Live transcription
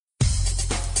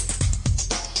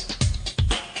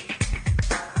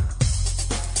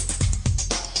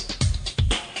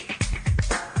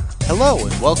Hello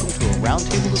and welcome to a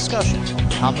roundtable discussion on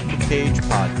the Comic Book Page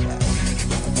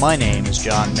podcast. My name is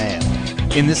John Mayo.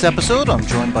 In this episode, I'm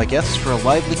joined by guests for a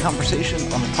lively conversation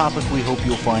on a topic we hope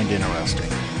you'll find interesting.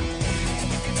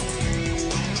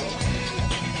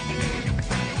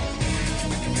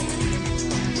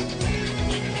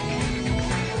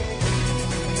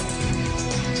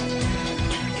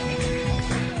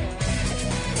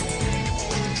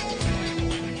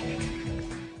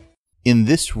 In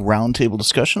this roundtable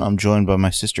discussion, I'm joined by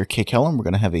my sister, Kay Kellum. We're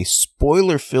going to have a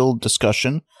spoiler-filled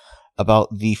discussion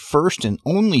about the first and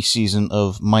only season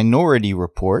of Minority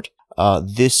Report.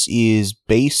 This is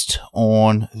based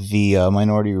on the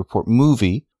Minority Report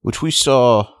movie, which we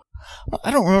saw,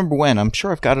 I don't remember when. I'm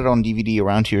sure I've got it on DVD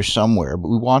around here somewhere, but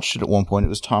we watched it at one point. It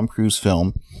was a Tom Cruise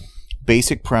film.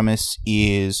 Basic premise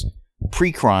is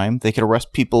pre-crime. They could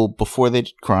arrest people before they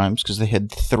did crimes because they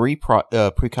had three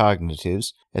precognitives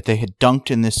that they had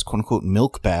dunked in this quote-unquote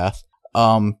milk bath.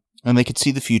 And they could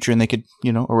see the future and they could,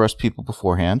 arrest people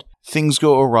beforehand. Things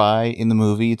go awry in the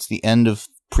movie. It's the end of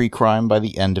pre-crime by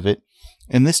the end of it.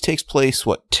 And this takes place,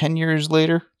 10 years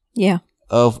later? Yeah.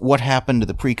 Of what happened to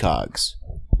the precogs.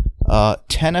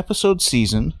 10-episode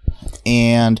season,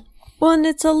 and... Well, and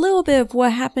it's a little bit of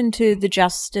what happened to the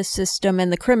justice system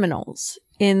and the criminals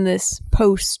in this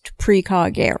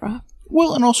post-precog era.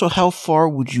 Well, and also, how far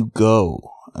would you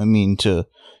go? I mean, to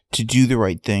do the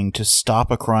right thing, to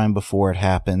stop a crime before it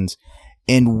happens,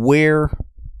 and where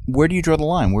do you draw the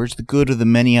line? Where's the good of the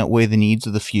many outweigh the needs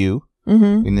of the few?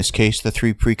 Mm-hmm. In this case, the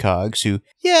three precogs who,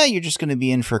 you're just going to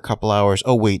be in for a couple hours.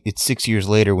 Oh, wait, it's 6 years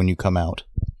later when you come out.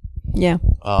 Yeah.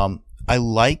 I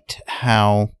liked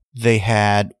how they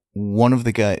had one of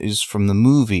the guys from the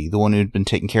movie, the one who'd been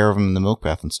taking care of him in the milk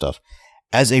bath and stuff,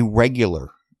 as a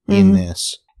regular in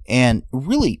this. And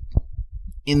really,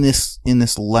 in this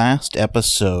last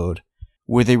episode,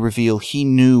 where they reveal he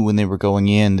knew when they were going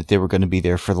in that they were going to be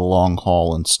there for the long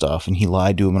haul and stuff, and he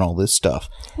lied to him and all this stuff.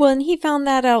 Well, and he found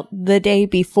that out the day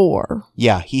before.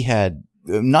 Yeah, he had,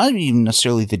 not even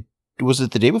necessarily was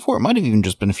it the day before? It might have even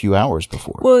just been a few hours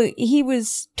before. Well, he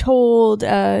was told,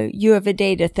 you have a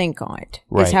day to think on it,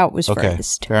 right. Is how it was okay.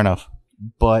 phrased. Fair enough.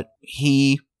 But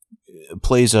he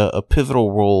plays a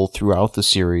pivotal role throughout the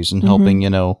series in helping,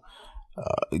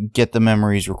 get the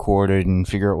memories recorded and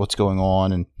figure out what's going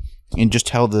on and just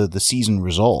how the season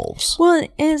resolves. Well,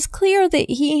 and it's clear that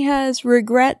he has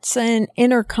regrets and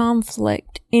inner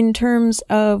conflict in terms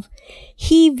of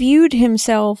he viewed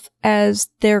himself as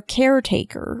their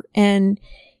caretaker and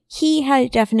he had a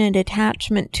definite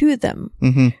attachment to them.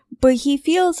 Mm-hmm. But he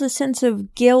feels a sense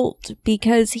of guilt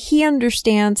because he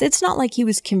understands it's not like he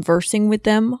was conversing with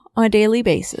them on a daily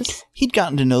basis. He'd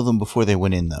gotten to know them before they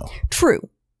went in, though. True.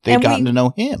 They'd gotten to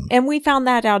know him. And we found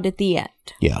that out at the end.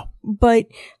 Yeah. But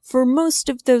for most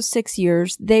of those 6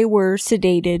 years, they were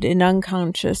sedated and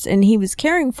unconscious, and he was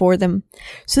caring for them.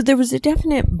 So there was a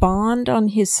definite bond on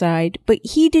his side, but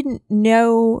he didn't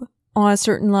know on a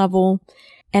certain level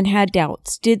and had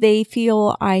doubts. Did they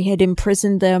feel I had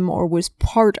imprisoned them or was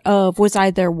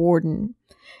I their warden?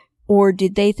 Or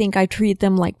did they think I treated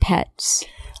them like pets?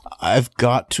 I've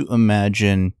got to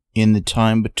imagine in the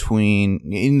time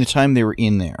they were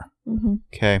in there,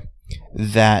 okay,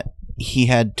 that he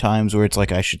had times where it's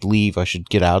like, I should leave, I should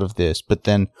get out of this, but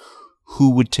then who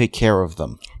would take care of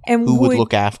them? And who would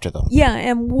look after them? Yeah,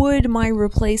 and would my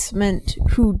replacement,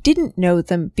 who didn't know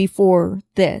them before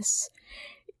this,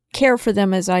 care for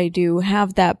them as I do,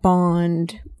 have that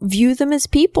bond, view them as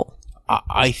people?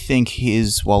 I think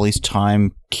while his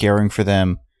time caring for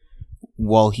them,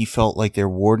 while he felt like their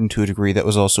warden to a degree, that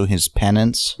was also his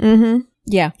penance. Mm-hmm.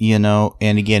 Yeah.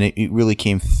 And again, it really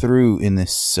came through in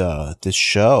this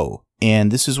show.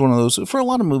 And this is one of those, for a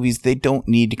lot of movies, they don't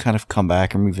need to kind of come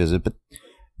back and revisit, but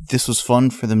this was fun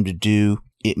for them to do.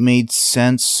 It made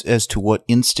sense as to what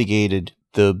instigated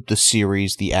the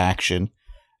series, the action,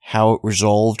 how it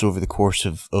resolved over the course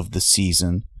of the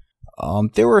season.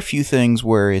 There were a few things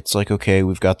where it's like, okay,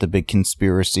 we've got the big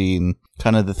conspiracy and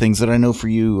kind of the things that I know for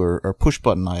you are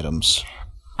push-button items.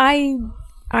 I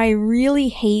really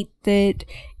hate that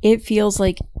it feels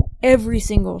like every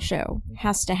single show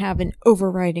has to have an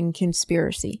overriding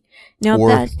conspircy. Now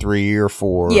or 3 or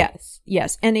 4.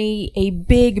 Yes. And a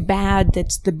big bad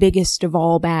that's the biggest of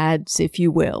all bads, if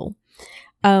you will.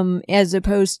 As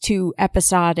opposed to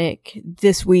episodic,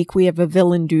 this week we have a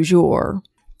villain du jour.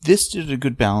 This did a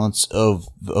good balance of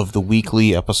the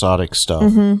weekly episodic stuff.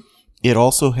 Mm-hmm. It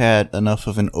also had enough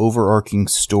of an overarching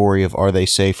story of are they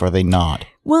safe, are they not?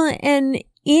 Well, and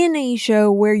in a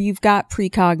show where you've got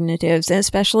precognitives, and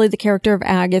especially the character of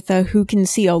Agatha, who can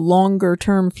see a longer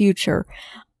term future,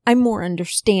 I'm more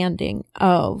understanding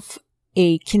of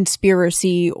a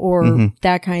conspiracy or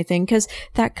that kind of thing, because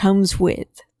that comes with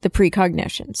the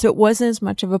precognition. So it wasn't as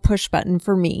much of a push button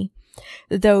for me,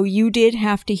 though you did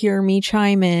have to hear me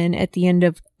chime in at the end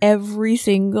of every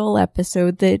single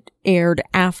episode that aired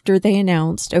after they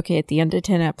announced, okay, at the end of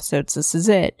 10 episodes, this is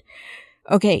it.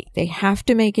 Okay, they have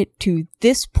to make it to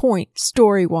this point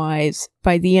story-wise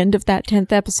by the end of that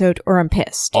 10th episode, or I'm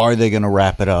pissed. Are they going to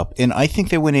wrap it up? And I think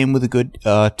they went in with a good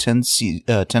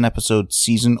 10-episode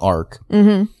season arc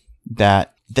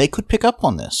that they could pick up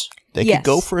on this. They could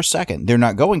go for a second. They're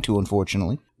not going to,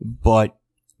 unfortunately, but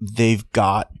they've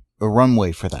got a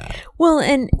runway for that. Well,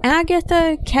 and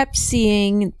Agatha kept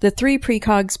seeing the 3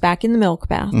 precogs back in the milk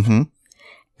bath.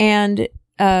 And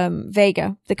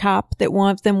Vega, the cop that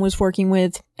one of them was working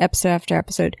with episode after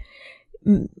episode.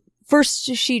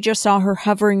 First, she just saw her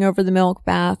hovering over the milk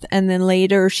bath, and then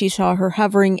later she saw her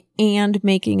hovering and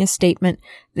making a statement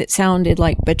that sounded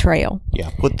like betrayal.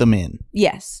 Yeah, put them in.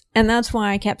 Yes. And that's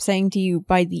why I kept saying to you,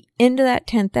 by the end of that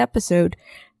 10th episode,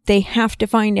 they have to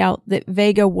find out that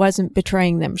Vega wasn't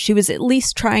betraying them. She was at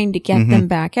least trying to get them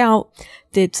back out.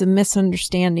 It's a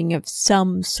misunderstanding of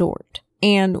some sort.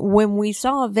 And when we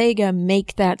saw Vega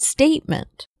make that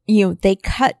statement, they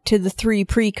cut to the 3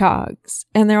 precogs,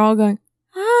 and they're all going,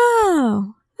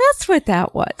 oh, that's what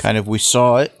that was. Kind of, we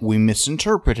saw it, we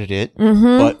misinterpreted it,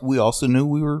 but we also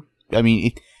knew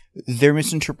their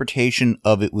misinterpretation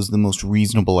of it was the most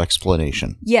reasonable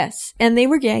explanation. Yes, and they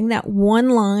were getting that one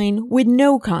line with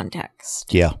no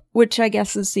context. Yeah. Which I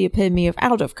guess is the epitome of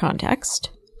out of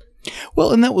context.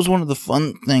 Well, and that was one of the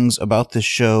fun things about this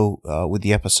show with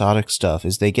the episodic stuff,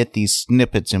 is they get these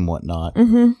snippets and whatnot,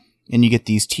 and you get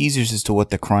these teasers as to what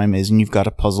the crime is, and you've got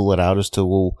to puzzle it out as to,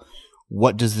 well,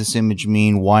 what does this image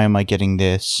mean? Why am I getting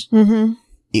this?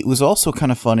 It was also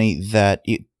kind of funny that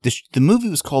the movie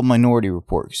was called Minority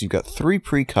Report, because you've got 3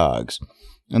 precogs,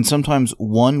 and sometimes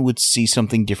one would see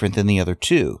something different than the other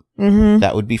 2.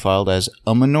 That would be filed as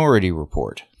a minority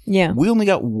report. Yeah. We only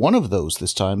got one of those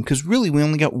this time, because really we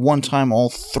only got one time all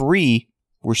 3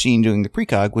 were seen doing the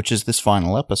precog, which is this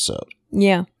final episode.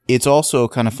 Yeah. It's also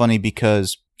kind of funny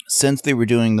because since they were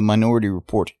doing the Minority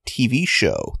Report TV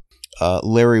show,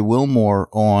 Larry Wilmore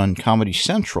on Comedy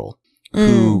Central,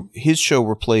 who his show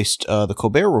replaced the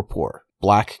Colbert Report,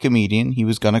 black comedian, he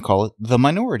was going to call it the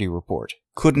Minority Report.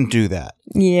 Couldn't do that.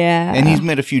 Yeah. And he's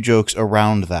made a few jokes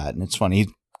around that, and it's funny.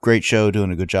 Great show,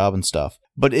 doing a good job and stuff.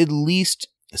 But at least,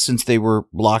 since they were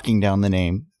locking down the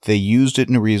name, they used it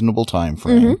in a reasonable time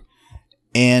frame.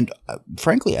 And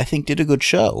frankly, I think did a good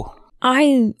show.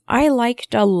 I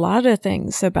liked a lot of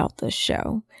things about this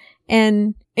show.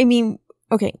 And,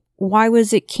 okay, why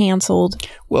was it canceled?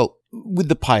 Well, with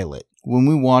the pilot, when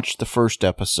we watched the first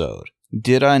episode,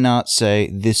 did I not say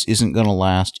this isn't going to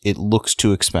last? It looks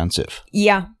too expensive.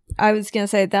 Yeah, I was going to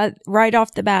say that right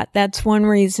off the bat. That's one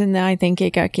reason that I think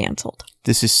it got canceled.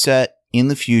 This is set in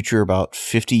the future, about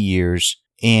 50 years,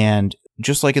 and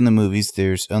just like in the movies,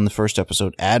 there's, on the first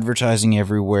episode, advertising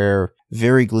everywhere,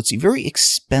 very glitzy, very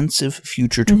expensive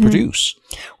future to produce.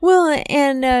 Well,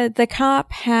 and the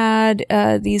cop had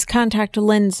these contact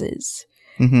lenses.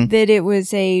 That it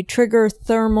was a trigger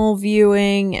thermal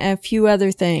viewing, a few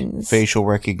other things. Facial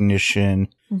recognition,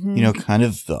 kind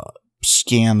of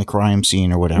scan the crime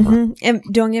scene or whatever. And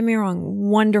don't get me wrong,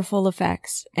 wonderful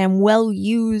effects and well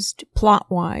used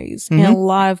plot-wise in a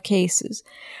lot of cases.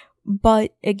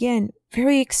 But again,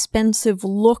 very expensive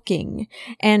looking.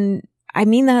 And I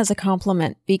mean that as a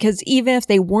compliment, because even if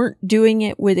they weren't doing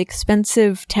it with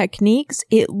expensive techniques,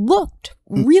 it looked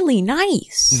really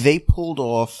nice. They pulled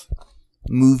off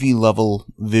movie-level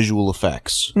visual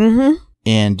effects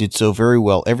and did so very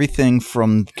well. Everything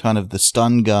from kind of the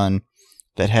stun gun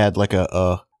that had like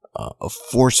a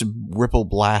force ripple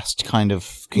blast kind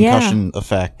of concussion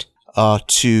effect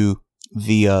to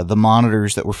the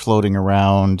monitors that were floating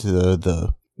around,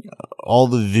 the all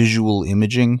the visual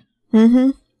imaging,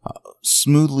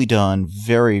 smoothly done,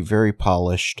 very, very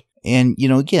polished. And,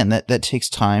 again, that takes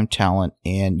time, talent,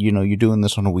 and, you're doing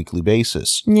this on a weekly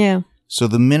basis. Yeah. So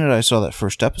the minute I saw that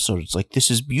first episode, it's like, this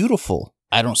is beautiful.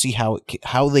 I don't see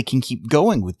how they can keep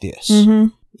going with this.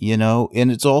 And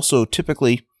it's also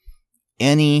typically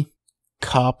any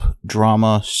cop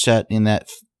drama set in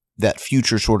that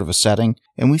future sort of a setting.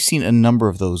 And we've seen a number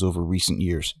of those over recent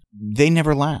years. They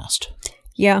never last.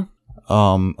 Yeah.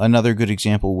 Another good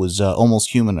example was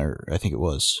Almost Human, I think it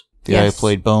was. The guy who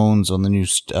played Bones on the new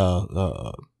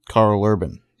Carl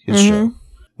Urban, his show.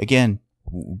 Again,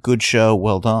 good show,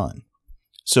 well done.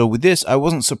 So with this, I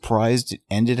wasn't surprised it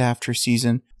ended after a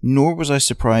season, nor was I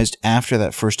surprised after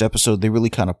that first episode they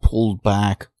really kind of pulled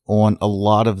back on a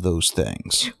lot of those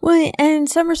things. Well, and in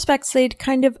some respects, they'd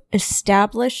kind of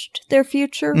established their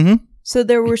future. Mm-hmm. So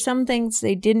there were some things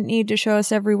they didn't need to show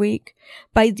us every week.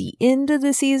 By the end of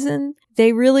the season,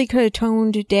 they really could have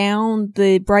toned down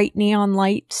the bright neon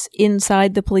lights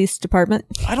inside the police department.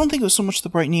 I don't think it was so much the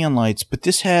bright neon lights, but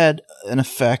this had an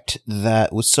effect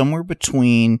that was somewhere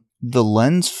between the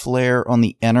lens flare on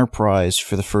the Enterprise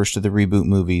for the first of the reboot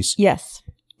movies. Yes.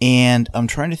 And I'm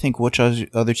trying to think which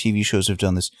other TV shows have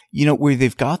done this. You know, where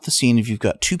they've got the scene of you've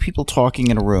got two people talking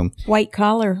in a room. White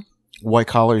Collar. White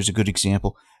Collar is a good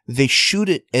example. They shoot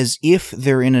it as if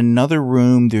they're in another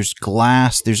room. There's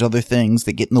glass. There's other things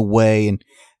that get in the way. And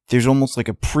there's almost like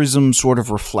a prism sort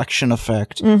of reflection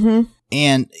effect. Mm-hmm.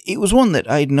 And it was one that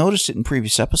I had noticed it in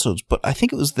previous episodes, but I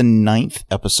think it was the 9th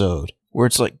episode where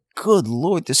it's like, good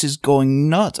Lord, this is going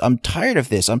nuts. I'm tired of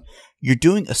this. You're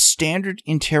doing a standard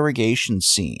interrogation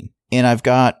scene, and I've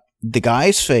got the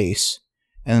guy's face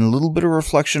and a little bit of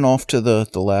reflection off to the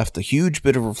left, a huge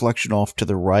bit of reflection off to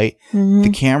the right. Mm-hmm. The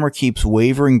camera keeps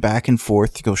wavering back and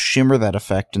forth to go shimmer that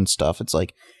effect and stuff. It's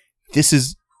like, this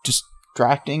is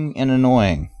distracting and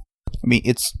annoying. I mean,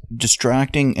 it's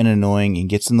distracting and annoying and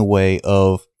gets in the way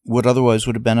of what otherwise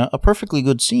would have been a perfectly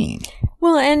good scene.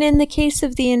 Well, and in the case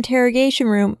of the interrogation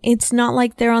room, it's not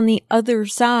like they're on the other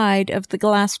side of the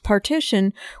glass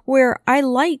partition, where I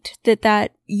liked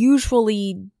that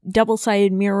usually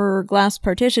double-sided mirror or glass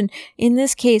partition, in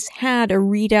this case, had a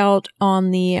readout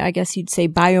on the, I guess you'd say,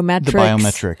 biometrics. The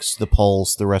biometrics, the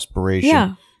pulse, the respiration.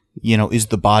 Yeah. You know, is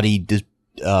the body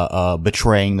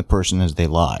betraying the person as they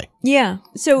lie? Yeah.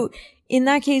 So in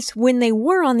that case, when they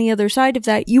were on the other side of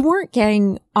that, you weren't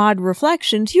getting odd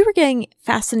reflections. You were getting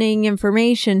fascinating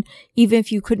information, even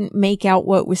if you couldn't make out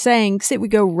what it was saying, because it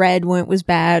would go red when it was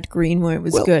bad, green when it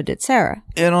was good, etc.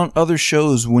 And on other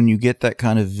shows, when you get that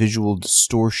kind of visual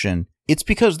distortion, it's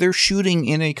because they're shooting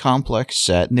in a complex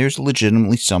set, and there's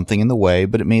legitimately something in the way,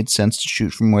 but it made sense to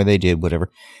shoot from where they did, whatever.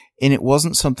 And it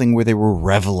wasn't something where they were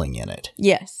reveling in it.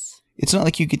 Yes. It's not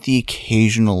like you get the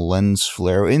occasional lens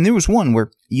flare. And there was one where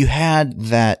you had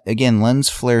that, again, lens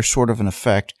flare sort of an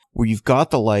effect where you've got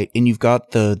the light and you've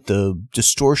got the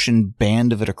distortion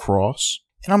band of it across.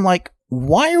 And I'm like,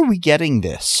 why are we getting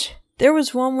this? There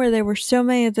was one where there were so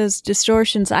many of those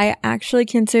distortions, I actually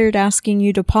considered asking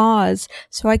you to pause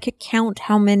so I could count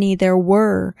how many there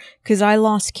were, because I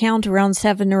lost count around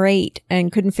 7 or 8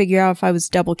 and couldn't figure out if I was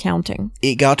double counting.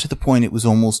 It got to the point it was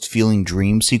almost feeling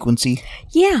dream sequency.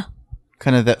 Yeah.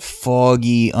 Kind of that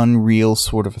foggy, unreal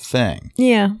sort of a thing.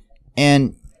 Yeah.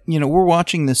 And, you know, we're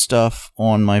watching this stuff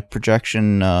on my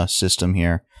projection system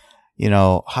here, you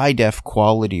know, high def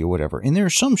quality or whatever. And there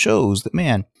are some shows that,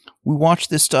 man, we watch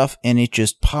this stuff and it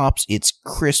just pops. It's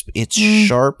crisp. It's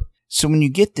sharp. So when you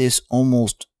get this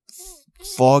almost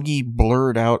foggy,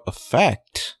 blurred out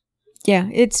effect. Yeah,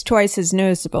 it's twice as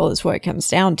noticeable as what it comes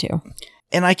down to.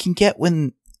 And I can get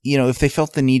when, you know, if they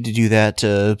felt the need to do that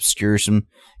to obscure some,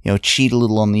 you know, cheat a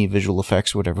little on the visual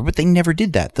effects or whatever, but they never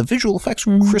did that. The visual effects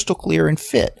were crystal clear and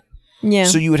fit. Yeah.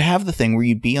 So you would have the thing where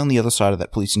you'd be on the other side of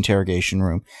that police interrogation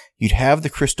room. You'd have the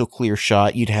crystal clear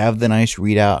shot. You'd have the nice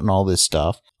readout and all this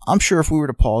stuff. I'm sure if we were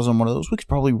to pause on one of those, we could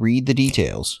probably read the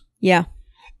details. Yeah.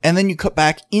 And then you cut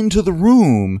back into the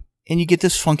room and you get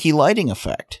this funky lighting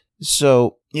effect.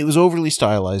 So it was overly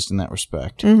stylized in that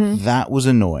respect. Mm-hmm. That was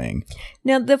annoying.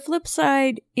 Now, the flip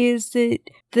side is that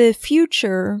the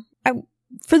future,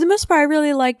 for the most part, I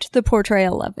really liked the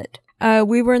portrayal of it.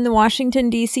 We were in the Washington,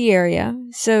 D.C. area,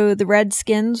 so the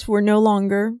Redskins were no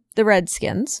longer the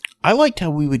Redskins. I liked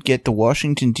how we would get the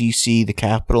Washington, D.C., the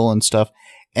Capitol and stuff,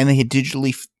 and they had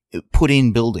digitally put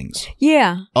in buildings.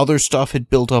 Yeah. Other stuff had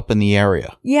built up in the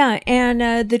area. Yeah, and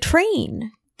the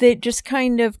train that just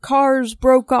kind of cars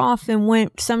broke off and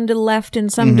went some to the left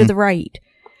and some to the right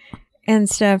and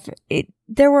stuff.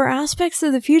 There were aspects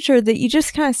of the future that you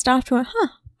just kind of stopped and went,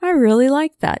 I really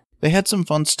like that. They had some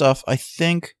fun stuff. I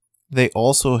think they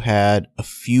also had a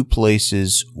few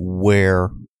places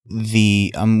where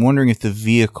I'm wondering if the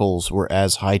vehicles were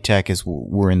as high tech as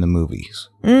were in the movies.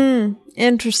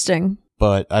 Interesting.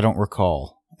 But I don't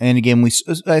recall. And again,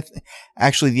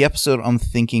 actually the episode I'm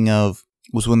thinking of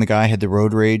was when the guy had the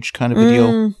road rage kind of a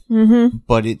deal. Mm-hmm.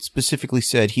 But it specifically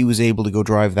said he was able to go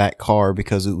drive that car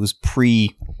because it was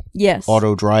Yes.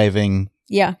 auto driving.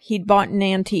 Yeah, he'd bought an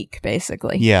antique,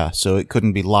 basically. Yeah, so it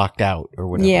couldn't be locked out or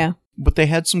whatever. Yeah. But they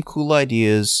had some cool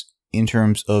ideas in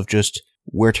terms of just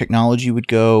where technology would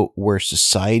go, where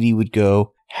society would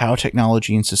go, how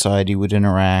technology and society would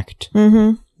interact,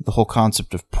 the whole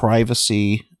concept of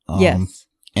privacy, yes,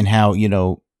 and how, you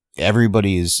know,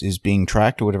 everybody is being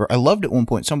tracked or whatever. I loved at one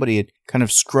point somebody had kind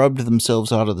of scrubbed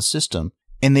themselves out of the system,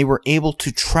 and they were able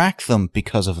to track them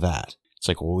because of that. It's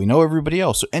like, well, we know everybody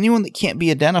else. So anyone that can't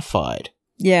be identified,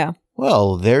 Yeah.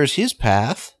 well, there's his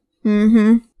path.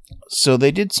 Mm-hmm. So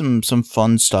they did some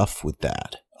fun stuff with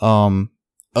that.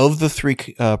 Of the three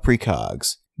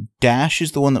precogs, Dash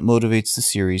is the one that motivates the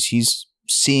series. He's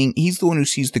the one who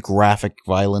sees the graphic,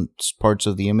 violent parts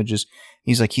of the images.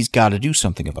 He's like, he's got to do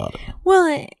something about it.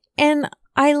 Well, and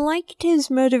I liked his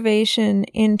motivation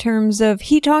in terms of,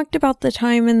 he talked about the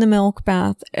time in the milk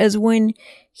bath as when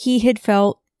he had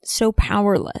felt so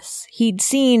powerless. He'd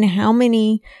seen how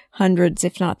many hundreds,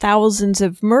 if not thousands,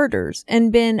 of murders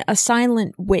and been a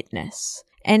silent witness.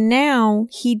 And now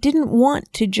he didn't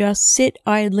want to just sit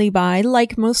idly by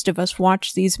like most of us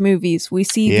watch these movies. We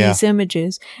see these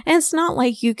images, and it's not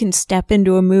like you can step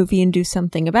into a movie and do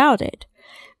something about it.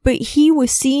 But he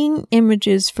was seeing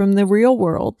images from the real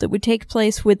world that would take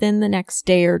place within the next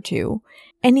day or two.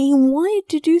 And he wanted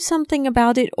to do something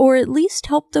about it, or at least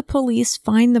help the police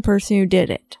find the person who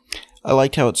did it. I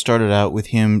liked how it started out with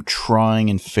him trying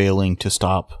and failing to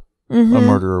stop a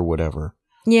murder or whatever.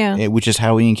 Yeah. Which is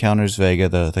how he encounters Vega,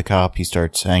 the cop. He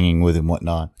starts hanging with and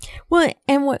whatnot. Well,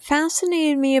 and what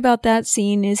fascinated me about that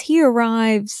scene is he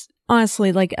arrives,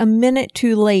 honestly, like a minute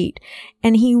too late,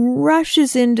 and he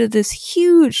rushes into this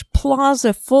huge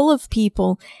plaza full of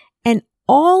people, and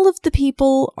all of the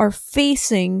people are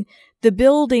facing the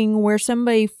building where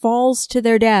somebody falls to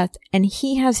their death, and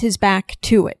he has his back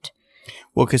to it.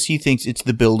 Well, because he thinks it's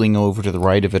the building over to the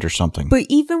right of it or something. But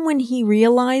even when he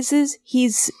realizes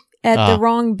he's at the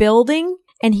wrong building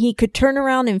and he could turn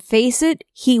around and face it,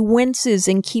 he winces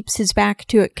and keeps his back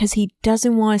to it because he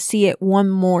doesn't want to see it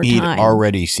one more time. He'd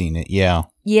already seen it, yeah.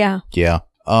 Yeah. Yeah.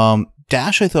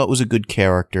 Dash, I thought, was a good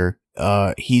character.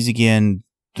 He's, again,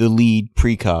 the lead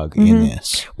precog in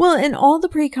this. Well, and all the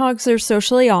precogs are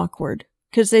socially awkward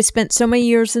because they spent so many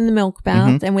years in the milk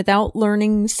bath and without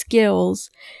learning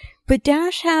skills. But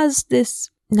Dash has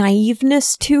this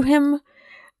naiveness to him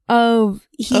of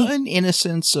an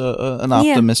innocence, an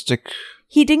optimistic.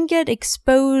 He didn't get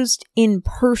exposed in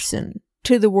person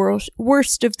to the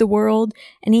worst of the world,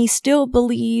 and he still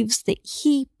believes that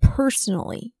he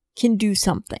personally can do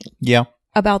something. Yeah.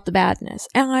 About the badness.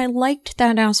 And I liked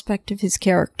that aspect of his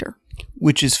character.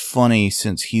 Which is funny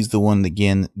since he's the one that,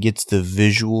 again, gets the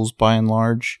visuals by and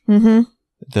large.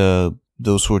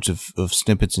 Those sorts of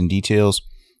snippets and details.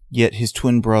 Yet his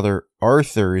twin brother,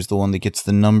 Arthur, is the one that gets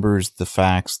the numbers, the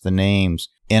facts, the names.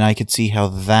 And I could see how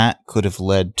that could have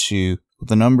led to,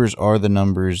 the numbers are the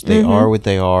numbers, they are what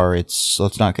they are,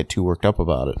 let's not get too worked up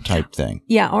about it type thing.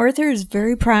 Yeah, Arthur is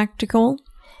very practical.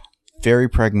 Very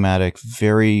pragmatic,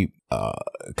 very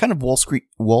kind of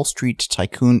Wall Street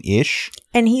tycoon-ish.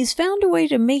 And he's found a way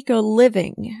to make a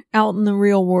living out in the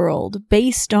real world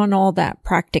based on all that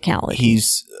practicality.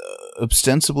 He's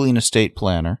ostensibly an estate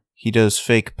planner. He does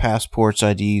fake passports,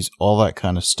 IDs, all that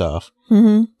kind of stuff.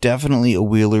 Definitely a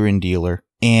wheeler and dealer.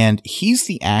 And he's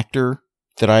the actor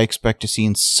that I expect to see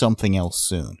in something else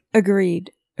soon. Agreed.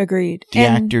 The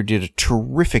actor did a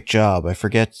terrific job. I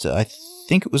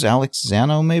think it was Alex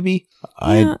Zano, maybe?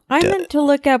 Yeah, I meant to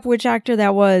look up which actor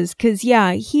that was, because,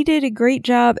 yeah, he did a great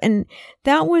job, and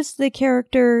that was the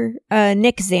character,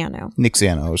 Nick Zano. Nick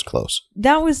Zano was close.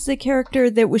 That was the character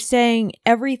that was saying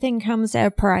everything comes at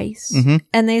a price.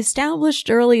 And they established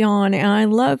early on, and I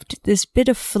loved this bit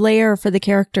of flair for the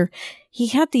character. He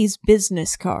had these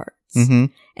business cards.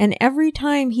 And every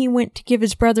time he went to give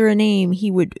his brother a name,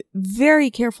 he would very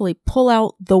carefully pull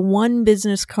out the one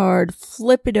business card,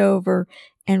 flip it over,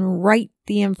 and write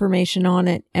the information on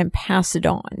it and pass it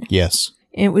on. Yes.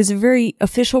 And it was a very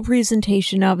official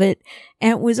presentation of it.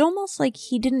 And it was almost like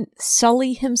he didn't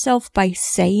sully himself by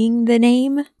saying the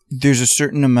name. There's a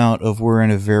certain amount of we're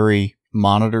in a very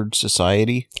monitored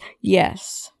society.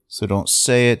 Yes. So don't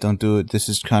say it, don't do it. This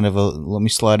is kind of a let me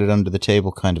slide it under the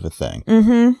table kind of a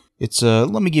thing. It's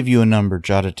let me give you a number,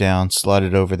 jot it down, slide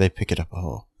it over, they pick it up.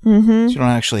 So you don't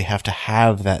actually have to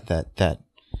have that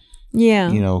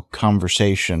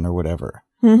conversation or whatever.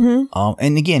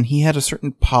 And again, he had a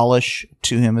certain polish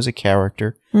to him as a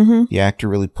character. The actor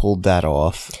really pulled that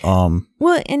off.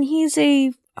 Well, and he's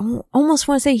I almost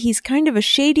want to say he's kind of a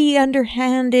shady,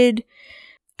 underhanded,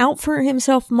 out for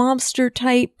himself mobster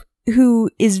type who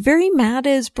is very mad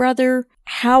at his brother.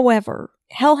 However,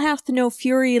 hell hath no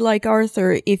fury like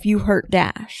Arthur if you hurt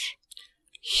Dash.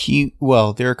 There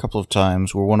are a couple of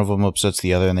times where one of them upsets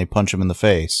the other and they punch him in the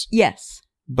face. Yes.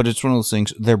 But it's one of those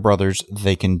things, they're brothers,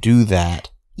 they can do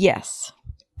that. Yes.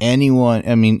 Anyone,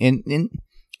 I mean, and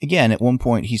again, at one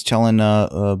point he's telling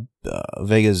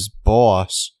Vega's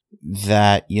boss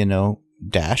that,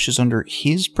 Dash is under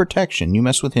his protection. You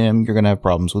mess with him, you're going to have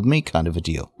problems with me kind of a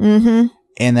deal.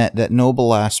 And that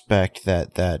noble aspect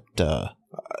that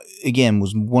again,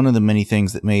 was one of the many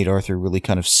things that made Arthur really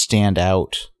kind of stand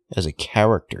out as a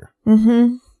character.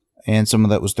 Mm-hmm. And some of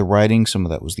that was the writing, some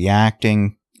of that was the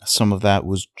acting, some of that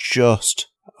was just,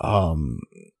 I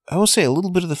will say a little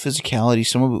bit of the physicality,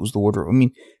 some of it was the wardrobe. I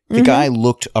mean, the guy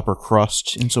looked upper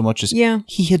crust in so much as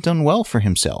he had done well for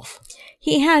himself.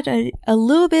 He had a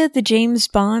little bit of the James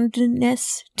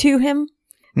Bond-ness to him,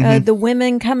 the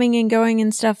women coming and going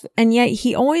and stuff, and yet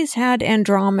he always had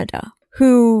Andromeda,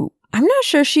 who I'm not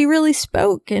sure she really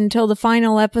spoke until the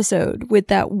final episode with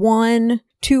that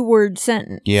 1-2-word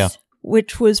sentence. Yeah.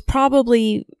 Which was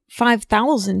probably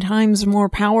 5,000 times more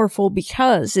powerful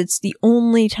because it's the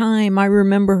only time I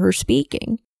remember her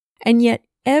speaking. And yet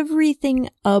everything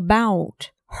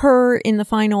about her in the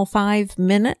final 5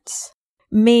 minutes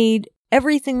made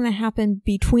everything that happened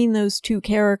between those two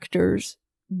characters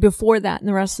before that in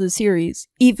the rest of the series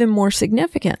even more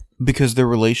significant. Because their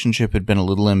relationship had been a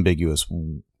little ambiguous.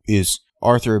 Is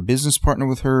Arthur a business partner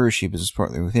with her? Is she a business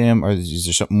partner with him? Or is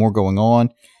there something more going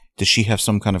on? Does she have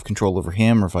some kind of control over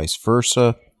him or vice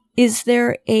versa? Is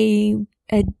there a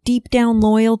deep down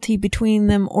loyalty between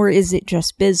them, or is it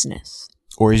just business?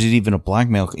 Or is it even a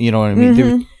blackmail? You know what I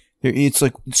mean? It's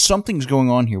like something's going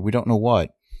on here. We don't know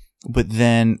what. But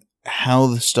then how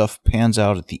the stuff pans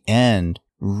out at the end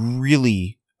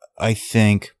really, I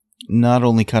think, not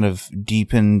only kind of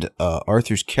deepened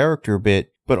Arthur's character a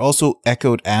bit, but also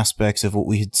echoed aspects of what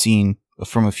we had seen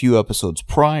from a few episodes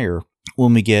prior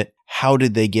when we get how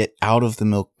did they get out of the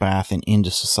milk bath and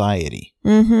into society?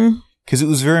 Mm-hmm. Because it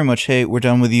was very much, hey, we're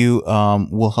done with you.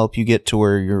 We'll help you get to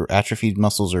where your atrophied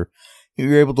muscles are,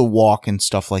 you're able to walk and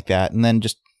stuff like that. And then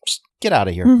just get out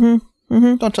of here. Mm-hmm.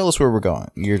 Mm-hmm. Don't tell us where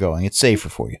you're going. It's safer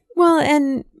for you. Well,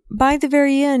 and by the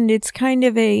very end, it's kind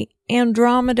of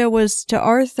Andromeda was to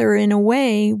Arthur in a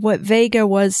way what Vega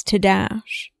was to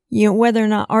Dash. You know, whether or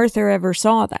not Arthur ever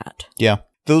saw that. Yeah.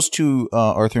 Those two,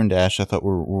 Arthur and Dash, I thought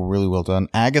were really well done.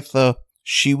 Agatha,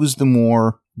 she was the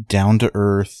more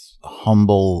down-to-earth,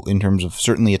 humble in terms of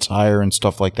certainly attire and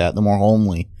stuff like that, the more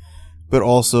homely, but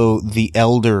also the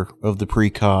elder of the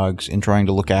precogs in trying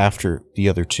to look after the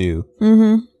other two.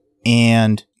 Mm-hmm.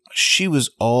 And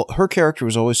her character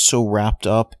was always so wrapped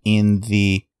up in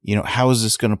the, how is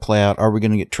this going to play out? Are we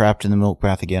going to get trapped in the milk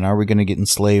bath again? Are we going to get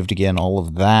enslaved again? All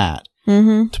of that.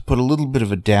 Mm-hmm. To put a little bit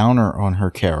of a downer on her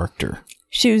character.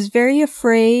 She was very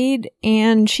afraid,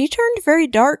 and she turned very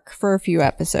dark for a few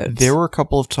episodes. There were a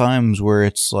couple of times where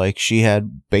it's like she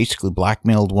had basically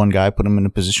blackmailed one guy, put him in a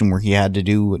position where he had to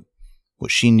do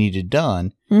what she needed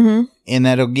done. Mm-hmm. And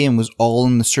that, again, was all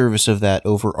in the service of that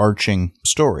overarching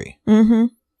story.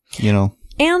 Mm-hmm.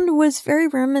 And was very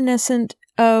reminiscent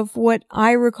of what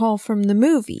I recall from the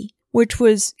movie, which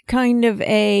was kind of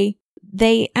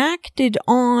they acted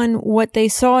on what they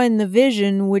saw in the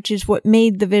vision, which is what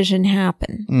made the vision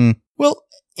happen. Well,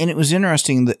 and it was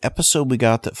interesting, the episode we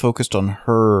got that focused on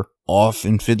her off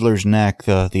in Fiddler's Neck,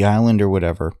 the island or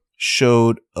whatever,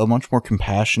 showed a much more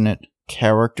compassionate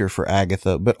character for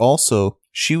Agatha, but also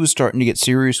she was starting to get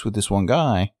serious with this one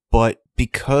guy, but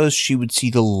because she would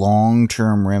see the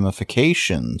long-term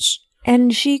ramifications.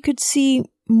 And she could see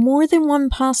more than one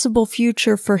possible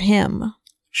future for him.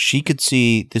 She could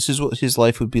see, this is what his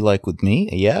life would be like with me.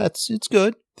 Yeah, it's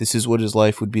good. This is what his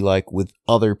life would be like with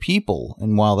other people.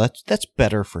 And while that's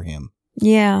better for him.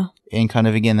 Yeah. And kind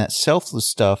of, again, that selfless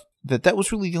stuff, that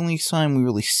was really the only time we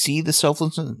really see the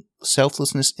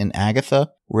selflessness in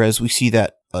Agatha, whereas we see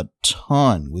that a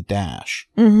ton with Dash.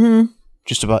 Mm-hmm.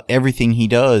 Just about everything he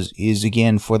does is,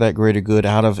 again, for that greater good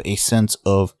out of a sense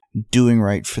of doing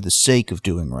right for the sake of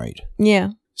doing right. Yeah.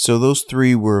 So those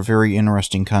three were a very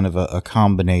interesting kind of a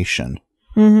combination.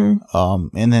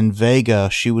 Mm-hmm. And then Vega,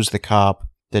 she was the cop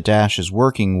that Dash is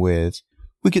working with.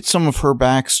 We get some of her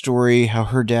backstory, how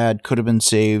her dad could have been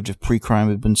saved if pre-crime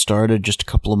had been started just a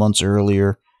couple of months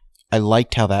earlier. I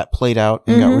liked how that played out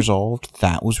and got resolved.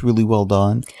 That was really well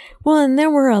done. Well, and there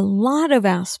were a lot of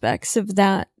aspects of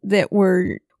that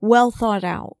were well thought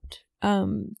out.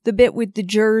 The bit with the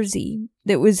jersey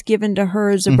that was given to her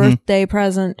as a birthday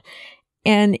present.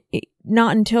 And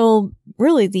not until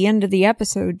really the end of the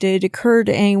episode did it occur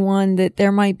to anyone that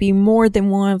there might be more than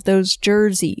one of those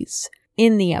jerseys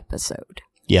in the episode.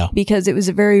 Yeah. Because it was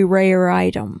a very rare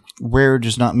item. Rare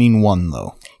does not mean one,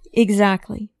 though.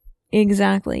 Exactly.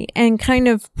 And kind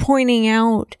of pointing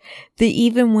out that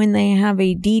even when they have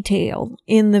a detail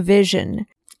in the vision,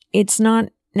 it's not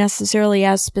necessarily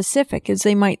as specific as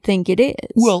they might think it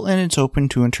is. Well, and it's open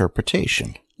to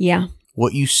interpretation. Yeah.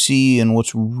 What you see and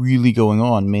what's really going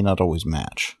on may not always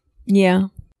match. Yeah.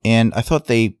 And I thought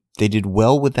they did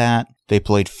well with that. They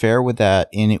played fair with that,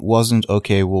 and it wasn't,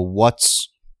 okay, well, what's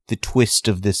the twist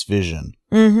of this vision?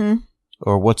 Mm-hmm.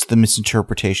 Or what's the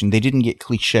misinterpretation? They didn't get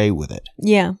cliche with it.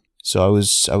 Yeah. So I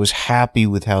was happy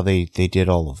with how they did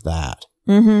all of that.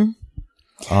 Mm-hmm.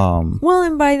 Well,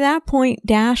 and by that point,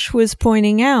 Dash was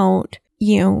pointing out,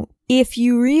 if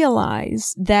you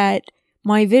realize that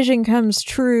my vision comes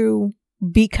true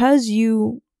because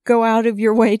you go out of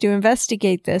your way to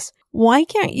investigate this, why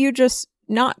can't you just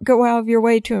not go out of your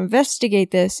way to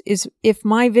investigate this if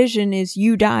my vision is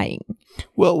you dying?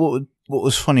 Well, what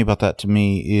was funny about that to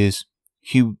me is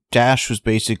Dash was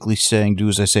basically saying, do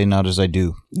as I say, not as I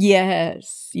do.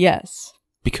 Yes.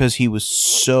 Because he was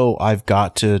so, I've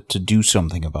got to do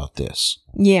something about this.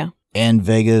 Yeah. And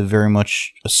Vega, very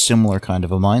much a similar kind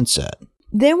of a mindset.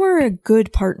 They were a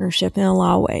good partnership in a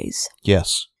lot of ways.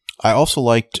 Yes. I also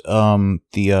liked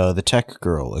the tech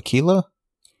girl, Aquila.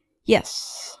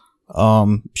 Yes.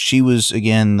 She was,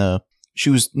 again, she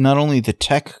was not only the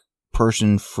tech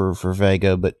person for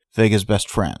Vega, but Vega's best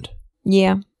friend.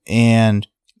 Yeah. And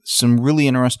some really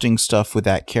interesting stuff with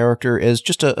that character as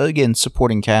just again,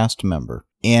 supporting cast member.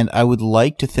 And I would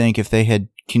like to think if they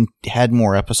had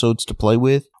more episodes to play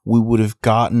with, we would have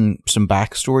gotten some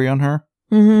backstory on her.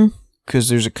 Mm-hmm. Because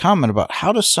there's a comment about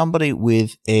how does somebody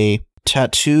with a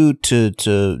tattoo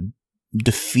to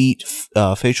defeat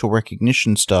facial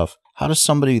recognition stuff, how does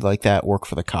somebody like that work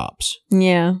for the cops?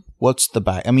 Yeah. What's the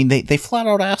back? I mean, they flat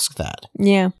out ask that.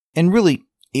 Yeah. And really,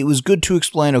 it was good to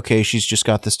explain, okay, she's just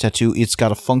got this tattoo. It's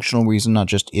got a functional reason, not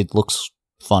just it looks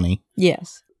funny.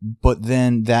 Yes. But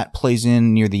then that plays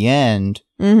in near the end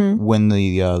when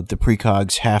the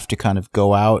precogs have to kind of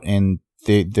go out and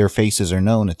their faces are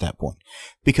known at that point.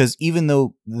 Because even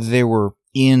though they were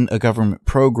in a government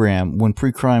program, when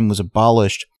pre-crime was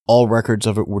abolished, all records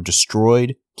of it were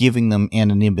destroyed, giving them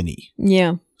anonymity.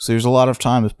 Yeah. So there's a lot of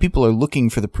time if people are looking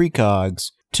for the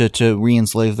precogs to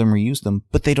re-enslave them or use them,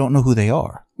 but they don't know who they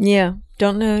are. Yeah.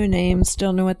 Don't know their names,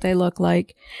 don't know what they look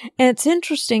like. And it's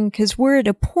interesting because we're at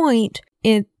a point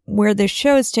where the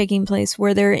show is taking place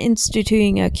where they're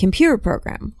instituting a computer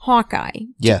program, Hawkeye.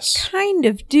 Yes. To kind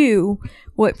of do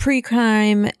what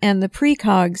pre-crime and the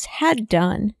precogs had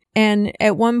done. And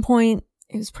at one point,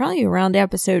 it was probably around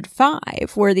episode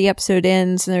 5 where the episode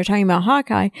ends and they're talking about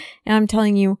Hawkeye. And I'm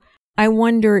telling you, I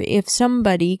wonder if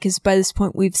somebody, because by this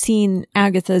point we've seen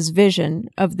Agatha's vision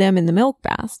of them in the milk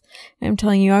bath. I'm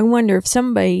telling you, I wonder if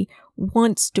somebody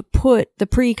wants to put the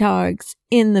precogs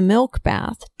in the milk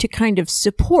bath to kind of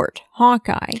support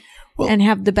Hawkeye and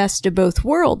have the best of both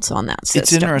worlds on that system.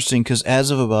 It's interesting because as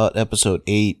of about episode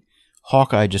 8,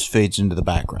 Hawkeye just fades into the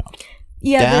background.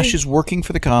 Yeah, Dash is working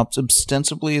for the cops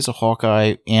ostensibly as a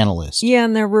Hawkeye analyst. Yeah,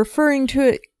 and they're referring to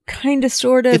it kind of,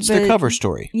 sort of. It's the cover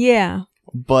story. Yeah.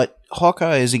 But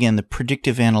Hawkeye is, again, the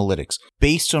predictive analytics.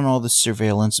 Based on all this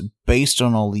surveillance, based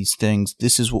on all these things,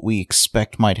 this is what we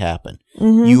expect might happen.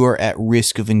 Mm-hmm. You are at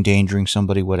risk of endangering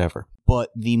somebody, whatever.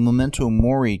 But the Memento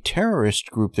Mori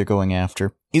terrorist group they're going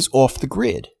after is off the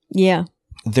grid. Yeah.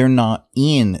 They're not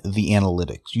in the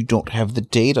analytics. You don't have the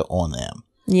data on them.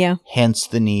 Yeah. Hence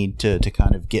the need to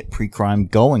kind of get pre-crime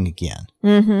going again.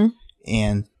 Mm-hmm.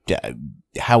 And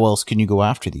how else can you go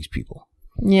after these people?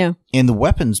 Yeah. And the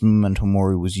weapons Memento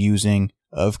Mori was using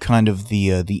of kind of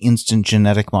the instant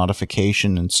genetic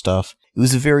modification and stuff, it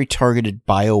was a very targeted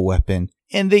bioweapon.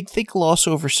 And they gloss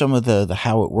over some of the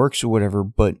how it works or whatever,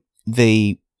 but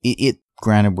it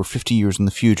granted, we're 50 years in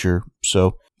the future,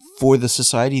 so for the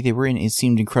society they were in, it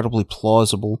seemed incredibly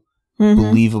plausible,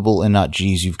 believable, and not,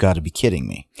 geez, you've got to be kidding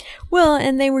me. Well,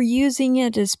 and they were using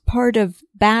it as part of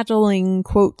battling,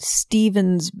 quote,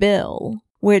 Stevens' bill,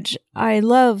 which I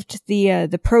loved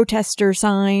the protester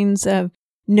signs of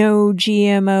no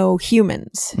GMO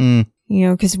humans.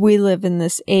 Because we live in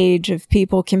this age of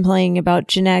people complaining about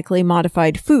genetically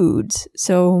modified foods.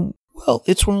 So, well,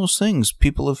 it's one of those things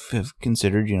people have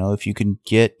considered, if you can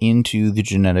get into the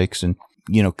genetics and,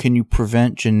 can you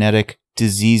prevent genetic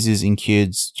diseases in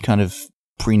kids kind of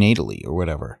prenatally or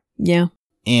whatever. Yeah.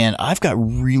 And I've got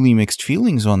really mixed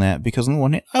feelings on that because on the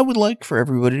one hand, I would like for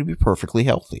everybody to be perfectly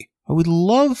healthy. I would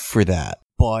love for that,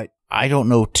 but I don't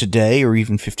know today or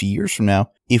even 50 years from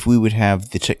now if we would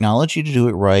have the technology to do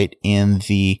it right and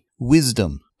the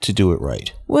wisdom to do it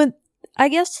right. Well, I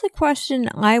guess the question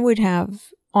I would have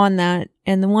on that,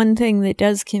 and the one thing that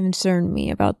does concern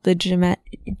me about the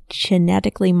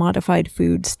genetically modified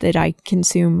foods that I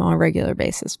consume on a regular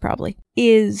basis probably,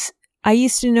 is I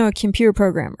used to know a computer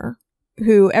programmer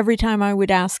who every time I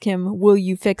would ask him, will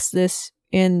you fix this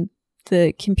in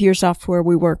the computer software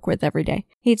we work with every day,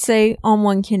 he'd say, on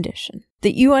one condition.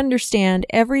 that you understand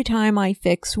every time I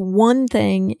fix one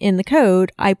thing in the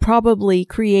code, I probably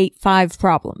create 5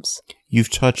 problems.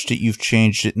 You've touched it, you've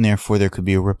changed it, and therefore there could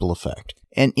be a ripple effect.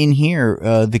 And in here,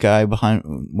 the guy behind,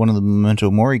 one of the Memento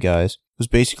Mori guys, was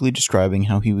basically describing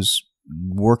how he was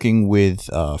working with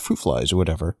fruit flies or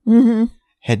whatever,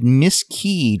 had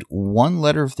miskeyed one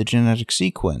letter of the genetic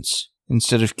sequence.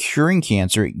 Instead of curing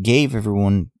cancer, it gave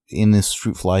everyone in this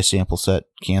fruit fly sample set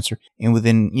cancer, and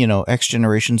within, X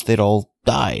generations, they'd all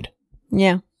died.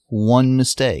 Yeah. One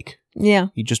mistake. Yeah.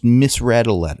 He just misread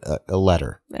a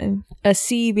letter. A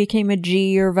C became a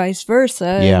G or vice versa,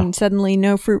 and suddenly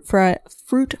no fruit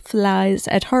flies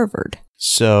at Harvard.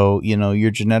 So,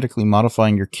 you're genetically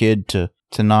modifying your kid to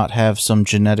not have some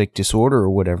genetic disorder or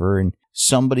whatever, and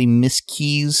somebody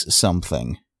miskeys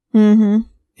something.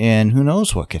 And who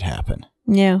knows what could happen.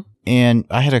 Yeah. And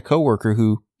I had a coworker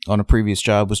who, on a previous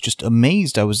job, was just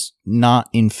amazed I was not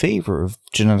in favor of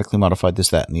genetically modified this,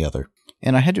 that, and the other.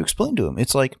 And I had to explain to him,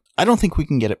 it's like, I don't think we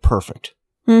can get it perfect.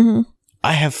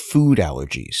 I have food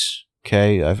allergies.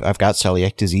 Okay, I've got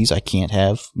celiac disease. I can't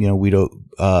have, wheat, oat,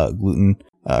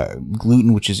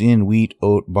 gluten, which is in wheat,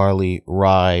 oat, barley,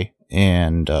 rye,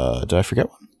 and did I forget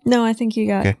one? No, I think you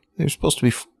got it. There's supposed to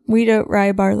be wheat, oat,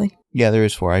 rye, barley. Yeah, there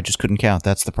is 4. I just couldn't count.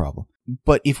 That's the problem.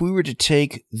 But if we were to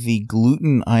take the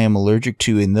gluten I am allergic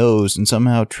to in those and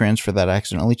somehow transfer that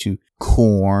accidentally to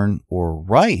corn or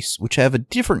rice, which have a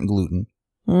different gluten,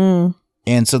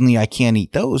 and suddenly I can't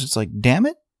eat those, it's like, damn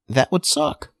it, that would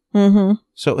suck.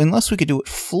 So unless we could do it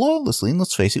flawlessly, and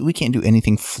let's face it, we can't do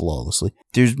anything flawlessly,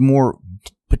 there's more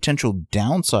potential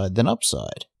downside than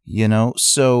upside,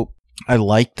 So I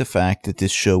like the fact that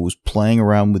this show was playing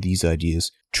around with these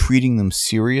ideas, treating them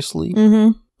seriously,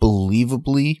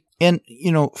 believably, and,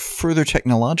 further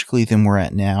technologically than we're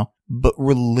at now, but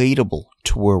relatable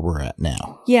to where we're at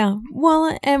now. Yeah.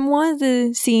 Well, and one of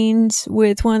the scenes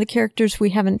with one of the characters we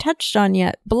haven't touched on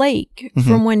yet, Blake,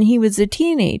 from when he was a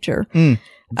teenager.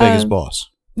 Vega's boss.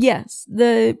 Yes.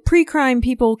 The pre-crime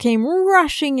people came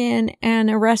rushing in and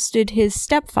arrested his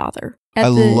stepfather. I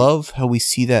love how we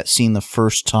see that scene the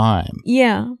first time.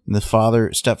 Yeah. The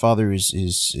stepfather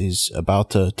is about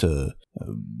to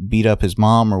beat up his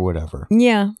mom or whatever.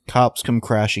 Yeah. Cops come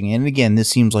crashing in. And again, this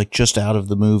seems like just out of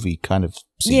the movie kind of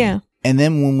scene. Yeah. And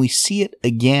then when we see it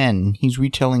again, he's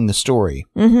retelling the story.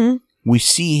 We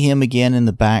see him again in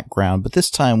the background, but this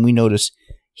time we notice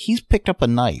he's picked up a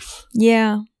knife.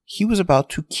 Yeah. He was about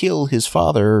to kill his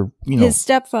father, his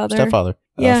stepfather.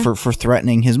 Yeah. For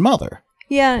threatening his mother.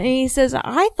 Yeah, and he says,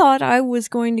 I thought I was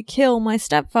going to kill my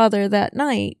stepfather that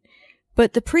night,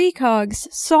 but the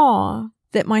precogs saw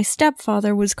that my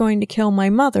stepfather was going to kill my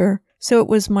mother, so it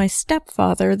was my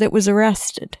stepfather that was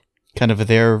arrested. Kind of a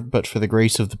there, but for the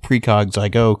grace of the precogs I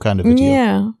go kind of a deal.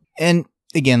 Yeah. And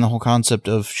again, the whole concept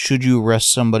of should you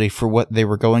arrest somebody for what they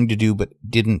were going to do but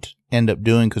didn't end up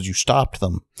doing because you stopped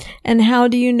them. And how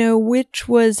do you know which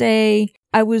was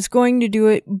I was going to do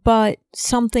it, but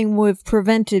something would have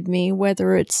prevented me,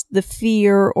 whether it's the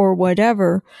fear or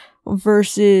whatever,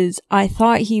 versus I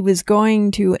thought he was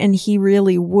going to and he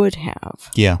really would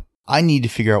have. Yeah. I need to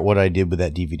figure out what I did with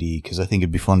that DVD because I think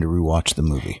it'd be fun to rewatch the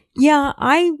movie. Yeah,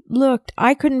 I looked.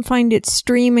 I couldn't find it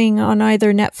streaming on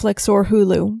either Netflix or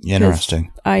Hulu.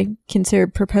 Interesting. I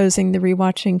considered proposing the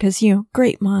rewatching because,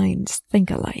 great minds think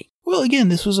alike. Well, again,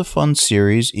 this was a fun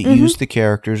series. It used the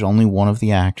characters, only one of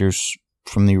the actors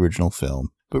from the original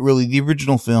film. But really, the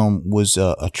original film was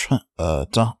the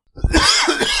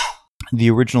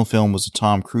original film was a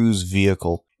Tom Cruise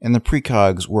vehicle, and the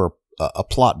precogs were a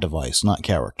plot device, not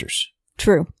characters.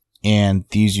 True. And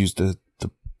these used the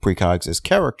precogs as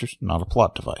characters, not a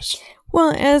plot device.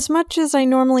 Well, as much as I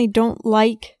normally don't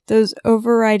like those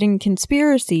overriding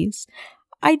conspiracies,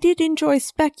 I did enjoy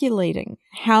speculating.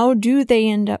 How do they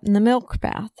end up in the milk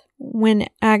bath when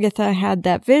Agatha had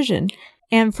that vision?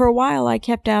 And for a while, I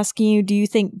kept asking you, do you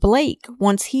think Blake,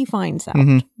 once he finds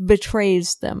out,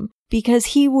 betrays them? Because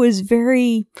he was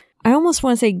very, I almost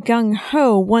want to say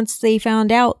gung-ho, once they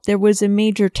found out there was a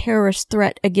major terrorist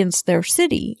threat against their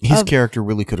city. His character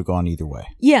really could have gone either way.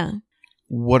 Yeah.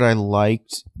 What I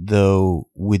liked, though,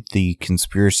 with the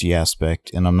conspiracy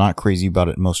aspect, and I'm not crazy about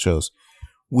it in most shows,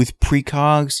 with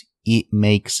precogs, it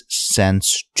makes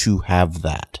sense to have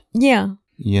that. Yeah.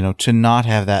 To not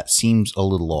have that seems a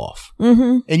little off.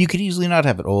 And you could easily not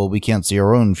have it. Oh, we can't see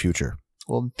our own future.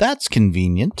 Well, that's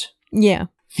convenient. Yeah.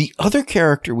 The other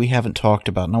character we haven't talked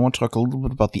about, and I want to talk a little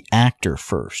bit about the actor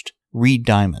first, Reed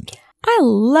Diamond. I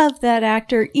love that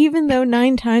actor, even though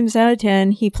 9 times out of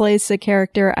 10, he plays the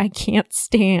character I can't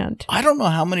stand. I don't know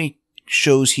how many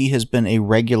shows he has been a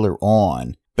regular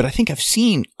on, but I think I've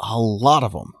seen a lot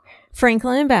of them.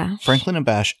 Franklin and Bash. Franklin and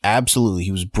Bash, absolutely.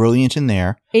 He was brilliant in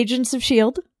there. Agents of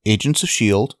S.H.I.E.L.D. Agents of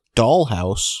S.H.I.E.L.D.,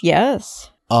 Dollhouse. Yes.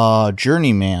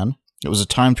 Journeyman. It was a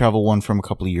time travel one from a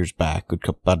couple of years back,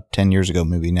 about 10 years ago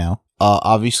maybe now.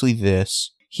 Obviously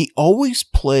this. He always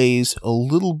plays a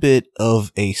little bit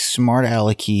of a smart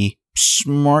alecky,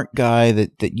 smart guy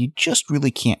that you just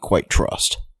really can't quite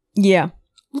trust. Yeah. A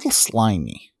little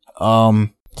slimy.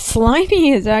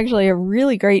 Slimy is actually a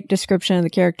really great description of the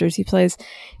characters he plays.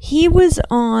 He was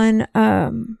on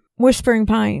Whispering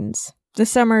Pines, the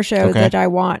summer show that I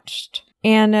watched.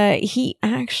 And he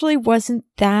actually wasn't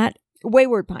that...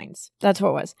 Wayward Pines, that's what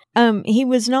it was. He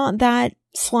was not that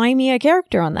slimy a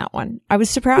character on that one. I was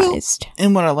surprised. Well,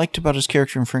 and what I liked about his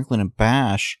character in Franklin and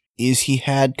Bash is he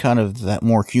had kind of that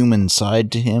more human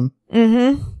side to him.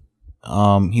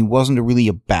 Mm-hmm. He wasn't really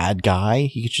a bad guy.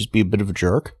 He could just be a bit of a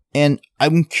jerk. And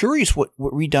I'm curious what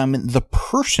Reed Diamond, the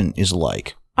person, is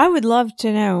like. I would love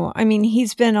to know. I mean,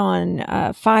 he's been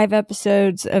on 5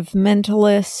 episodes of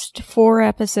Mentalist, 4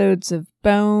 episodes of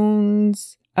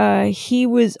Bones. He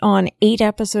was on 8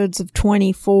 episodes of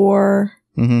 24.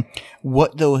 Mm-hmm.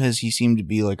 What, though, has he seemed to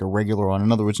be like a regular on?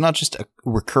 In other words, not just a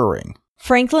recurring.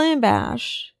 Franklin and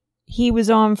Bash, he was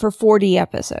on for 40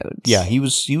 episodes. Yeah, he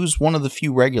was one of the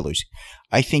few regulars.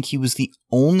 I think he was the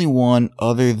only one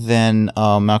other than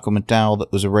Malcolm McDowell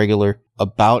that was a regular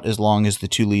about as long as the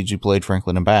 2 leads who played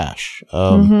Franklin and Bash.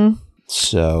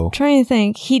 So, I'm trying to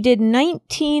think. He did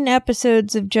 19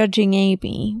 episodes of Judging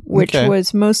Amy, which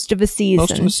was most of a season.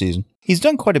 Most of a season. He's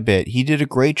done quite a bit. He did a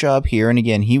great job here. And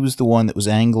again, he was the one that was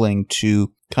angling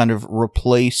to kind of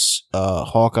replace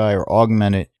Hawkeye or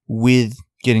augment it with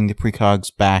getting the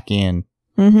precogs back in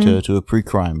to a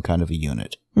pre-crime kind of a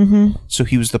unit. Mm-hmm. So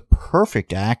he was the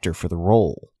perfect actor for the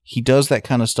role. He does that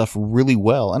kind of stuff really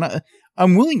well. And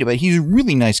I'm willing to bet he's a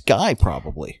really nice guy,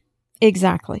 probably.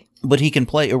 Exactly. But he can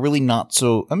play a really not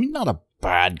a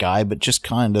bad guy, but just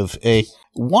kind of a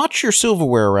watch your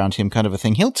silverware around him kind of a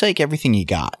thing. He'll take everything you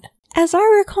got. As I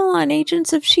recall on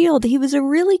Agents of S.H.I.E.L.D., he was a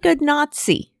really good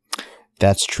Nazi.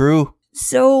 That's true.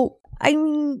 So, I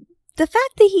mean, the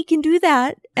fact that he can do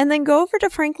that and then go over to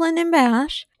Franklin and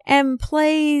Bash and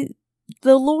play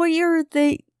the lawyer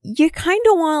that you kind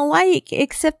of want to like,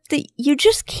 except that you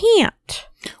just can't.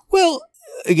 Well,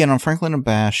 again, on Franklin and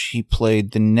Bash, he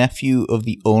played the nephew of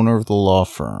the owner of the law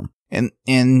firm. And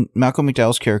Malcolm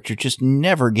McDowell's character just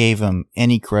never gave him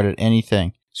any credit,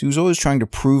 anything. So he was always trying to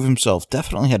prove himself,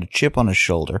 definitely had a chip on his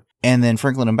shoulder. And then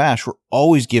Franklin and Bash were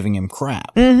always giving him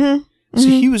crap. Mm-hmm. So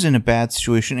he was in a bad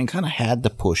situation and kind of had to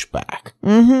push back.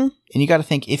 Mm-hmm. And you got to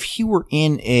think, if he were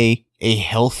in a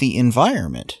healthy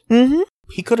environment,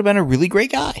 he could have been a really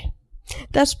great guy.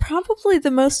 That's probably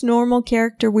the most normal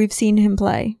character we've seen him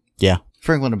play. Yeah.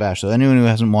 Franklin and Bash, though. Anyone who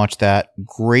hasn't watched that,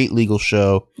 great legal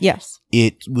show. Yes.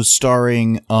 It was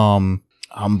starring, I'm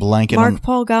blanking on...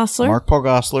 Mark-Paul Gosselaar. Mark-Paul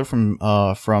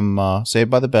Gosselaar from Saved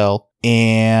by the Bell.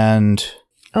 And...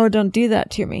 Oh, don't do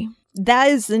that to me. That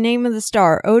is the name of the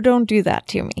star. Oh, don't do that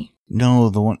to me. No,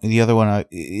 the other one,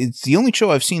 it's the only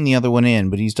show I've seen the other one in,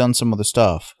 but he's done some other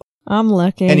stuff. I'm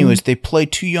looking. Anyways, they play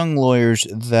 2 young lawyers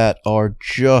that are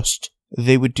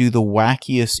they would do the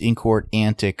wackiest in-court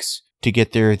antics to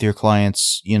get their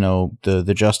clients,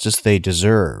 the justice they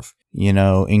deserve,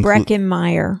 Breckin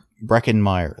Meyer. Breckin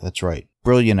Meyer, that's right.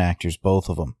 Brilliant actors, both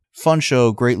of them. Fun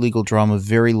show, great legal drama,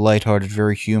 very lighthearted,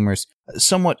 very humorous,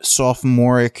 somewhat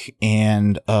sophomoric,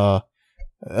 and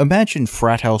imagine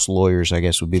frat house lawyers, I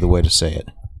guess would be the way to say it.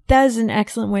 That is an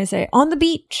excellent way to say it. On the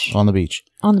beach. On the beach.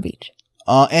 On the beach.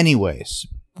 Anyways,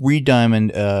 Reed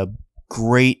Diamond,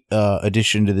 great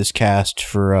addition to this cast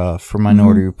for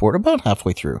Minority Report, about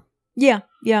halfway through. Yeah.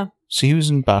 So he was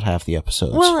in about half the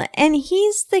episodes. Well, and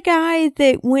he's the guy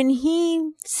that when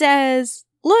he says,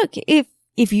 look,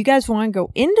 if you guys want to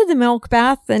go into the milk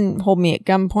bath and hold me at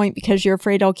gunpoint because you're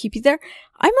afraid I'll keep you there,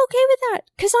 I'm okay with that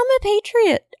because I'm a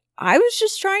patriot. I was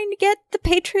just trying to get the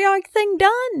patriotic thing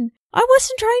done. I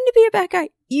wasn't trying to be a bad guy.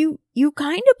 You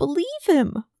kind of believe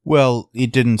him. Well,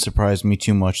 it didn't surprise me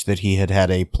too much that he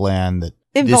had a plan that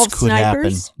Involved this could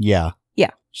snipers? happen. Yeah.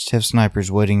 Just have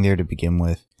snipers waiting there to begin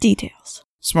with. Details.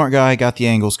 Smart guy, got the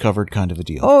angles covered kind of a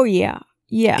deal. Oh, yeah.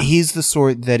 Yeah. He's the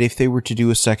sort that if they were to do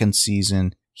a second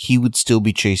season, he would still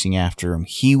be chasing after him.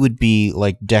 He would be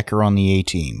like Decker on the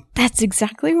A-Team. That's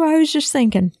exactly what I was just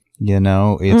thinking.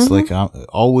 It's like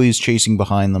always chasing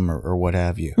behind them or what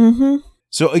have you. Mm-hmm.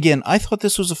 So again, I thought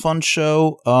this was a fun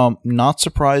show. Not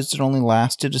surprised it only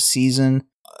lasted a season.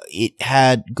 It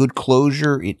had good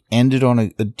closure. It ended on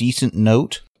a decent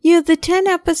note. Yeah, the 10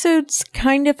 episodes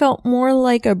kind of felt more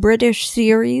like a British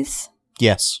series.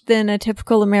 Yes. Than a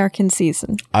typical American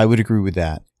season. I would agree with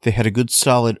that. They had a good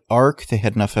solid arc. They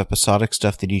had enough episodic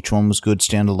stuff that each one was good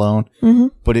standalone. Mm-hmm.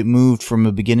 But it moved from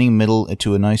a beginning, middle,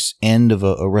 to a nice end of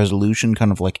a resolution,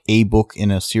 kind of like a book in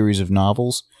a series of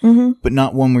novels. Mm-hmm. But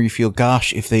not one where you feel,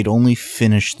 gosh, if they'd only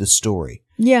finished the story.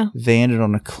 Yeah. They ended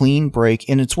on a clean break.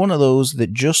 And it's one of those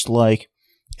that just like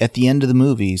at the end of the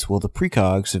movies, well, the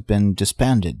precogs have been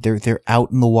disbanded. They're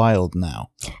out in the wild now.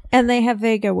 And they have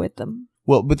Vega with them.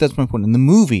 Well, but that's my point. In the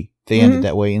movie, they ended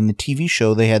that way. In the TV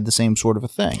show, they had the same sort of a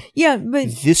thing. Yeah,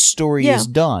 but... This story is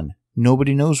done.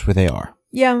 Nobody knows where they are.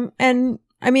 Yeah, and,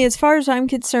 I mean, as far as I'm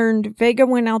concerned, Vega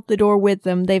went out the door with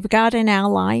them. They've got an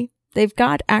ally. They've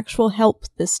got actual help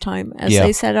this time as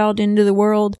they set out into the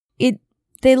world.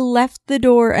 They left the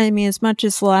door, I mean, as much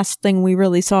as the last thing we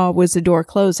really saw was the door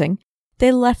closing,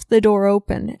 they left the door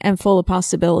open and full of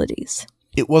possibilities.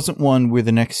 It wasn't one where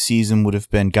the next season would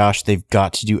have been, gosh, they've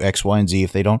got to do X, Y, and Z.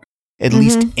 If they don't at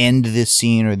least end this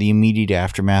scene or the immediate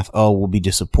aftermath, we'll be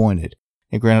disappointed.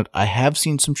 And granted, I have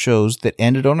seen some shows that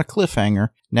ended on a cliffhanger.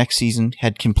 Next season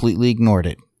had completely ignored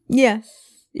it. Yes.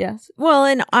 Well,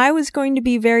 and I was going to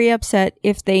be very upset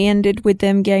if they ended with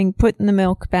them getting put in the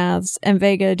milk baths and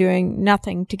Vega doing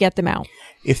nothing to get them out.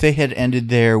 If they had ended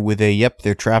there with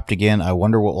they're trapped again, I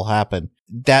wonder what will happen.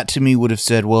 That to me would have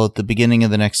said, well, at the beginning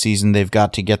of the next season, they've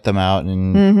got to get them out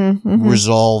and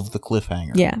resolve the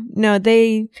cliffhanger. Yeah. No,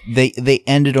 they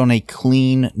ended on a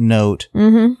clean note,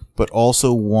 but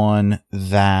also one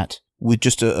that, with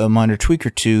just a minor tweak or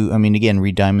two, I mean, again,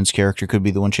 Reed Diamond's character could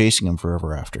be the one chasing him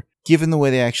forever after. Given the way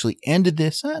they actually ended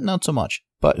this, not so much.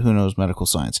 But who knows medical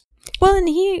science. Well, and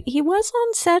he was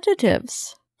on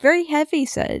sedatives. Very heavy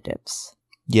sedatives.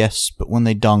 Yes, but when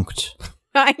they dunked...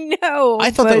 I know. I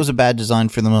thought that was a bad design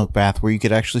for the milk bath, where you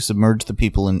could actually submerge the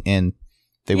people and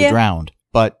they were drowned.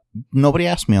 But nobody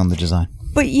asked me on the design.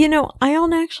 But, I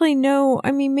don't actually know.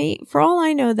 I mean, for all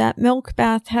I know, that milk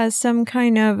bath has some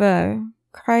kind of a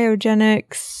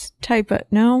cryogenics type of...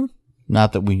 No?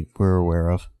 Not that we were aware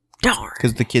of. Darn.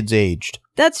 Because the kids aged.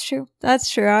 That's true.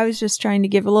 I was just trying to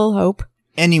give a little hope.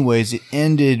 Anyways, it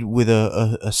ended with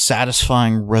a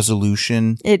satisfying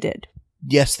resolution. It did.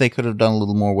 Yes, they could have done a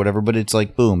little more, whatever, but it's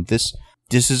like, boom, this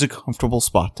is a comfortable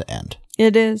spot to end.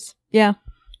 It is, yeah.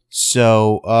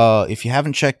 So, if you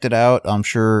haven't checked it out, I'm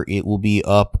sure it will be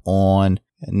up on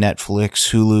Netflix,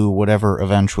 Hulu, whatever,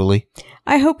 eventually.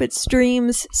 I hope it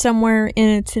streams somewhere in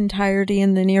its entirety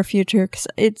in the near future, because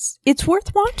it's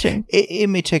worth watching. It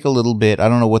may take a little bit. I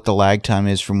don't know what the lag time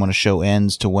is from when a show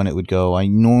ends to when it would go. I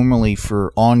normally,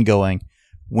 for ongoing,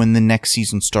 when the next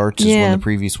season starts is when the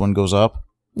previous one goes up.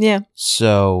 Yeah.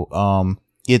 So,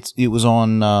 it was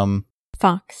on,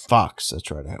 Fox. Fox,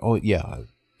 that's right. Oh, yeah.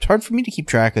 It's hard for me to keep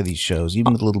track of these shows,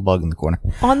 even with a little bug in the corner.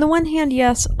 On the one hand,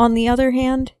 yes. On the other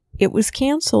hand, it was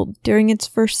canceled during its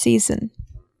first season.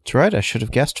 That's right. I should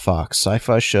have guessed Fox.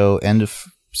 Sci-fi show, end of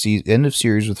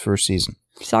series with first season.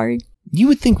 Sorry. You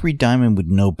would think Reed Diamond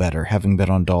would know better, having been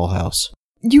on Dollhouse.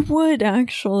 You would,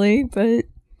 actually, but...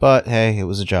 But, hey, it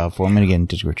was a job for him, and again,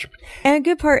 did Richard. And a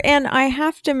good part, and I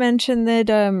have to mention that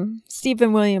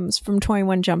Stephen Williams from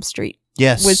 21 Jump Street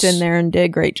was in there and did a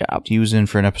great job. He was in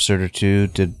for an episode or two,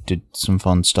 did some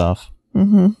fun stuff.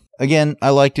 Mm-hmm. Again, I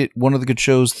liked it. One of the good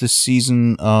shows this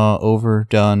season,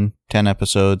 overdone, 10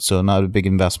 episodes, so not a big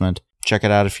investment. Check it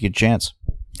out if you get a chance.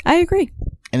 I agree.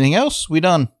 Anything else? We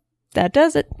done. That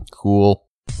does it. Cool.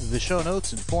 The show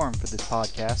notes and forum for this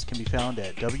podcast can be found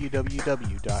at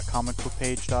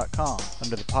www.comicbookpage.com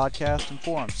under the podcast and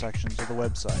forum sections of the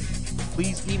website.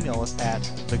 Please email us at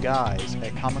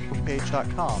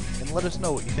theguys@comicbookpage.com and let us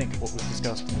know what you think of what was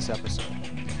discussed in this episode.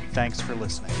 Thanks for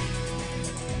listening.